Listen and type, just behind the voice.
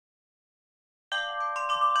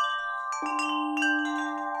I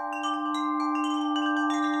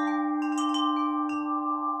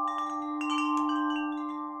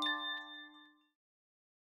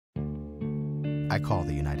call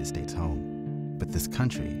the United States home, but this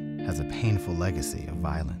country has a painful legacy of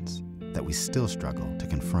violence that we still struggle to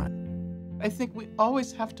confront. I think we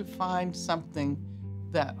always have to find something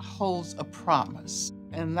that holds a promise,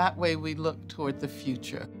 and that way we look toward the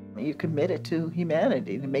future. You're committed to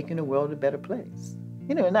humanity, to making the world a better place.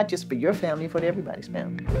 You know, not just for your family, for everybody's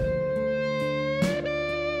family.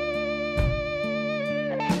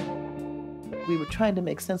 We were trying to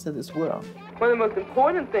make sense of this world. One of the most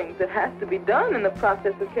important things that has to be done in the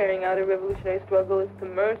process of carrying out a revolutionary struggle is to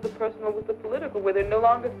merge the personal with the political, where they're no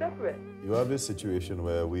longer separate. You have this situation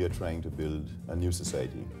where we are trying to build a new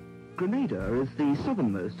society. Grenada is the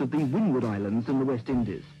southernmost of the Windward Islands in the West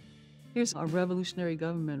Indies. Here's our revolutionary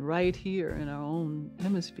government right here in our own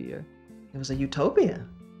hemisphere. It was a utopia.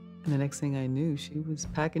 And the next thing I knew, she was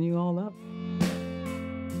packing you all up.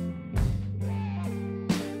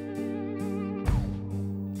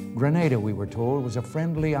 Grenada, we were told, was a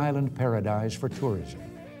friendly island paradise for tourism.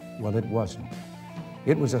 Well, it wasn't.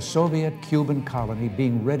 It was a Soviet-Cuban colony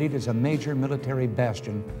being readied as a major military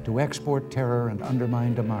bastion to export terror and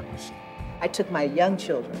undermine democracy. I took my young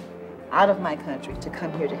children out of my country to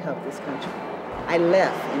come here to help this country. I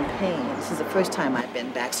left in pain. This is the first time I've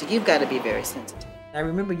been back, so you've got to be very sensitive. I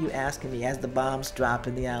remember you asking me as the bombs dropped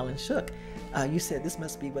and the island shook, you said this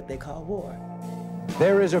must be what they call war.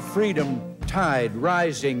 There is a freedom tide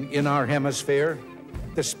rising in our hemisphere.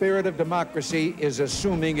 The spirit of democracy is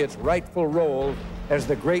assuming its rightful role as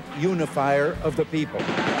the great unifier of the people.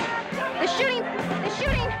 The shooting! The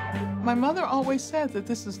shooting! My mother always said that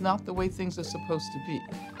this is not the way things are supposed to be.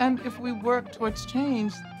 And if we work towards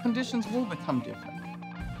change, conditions will become different.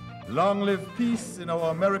 Long live peace in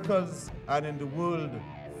our Americas and in the world,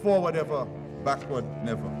 forward ever, backward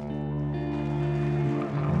never.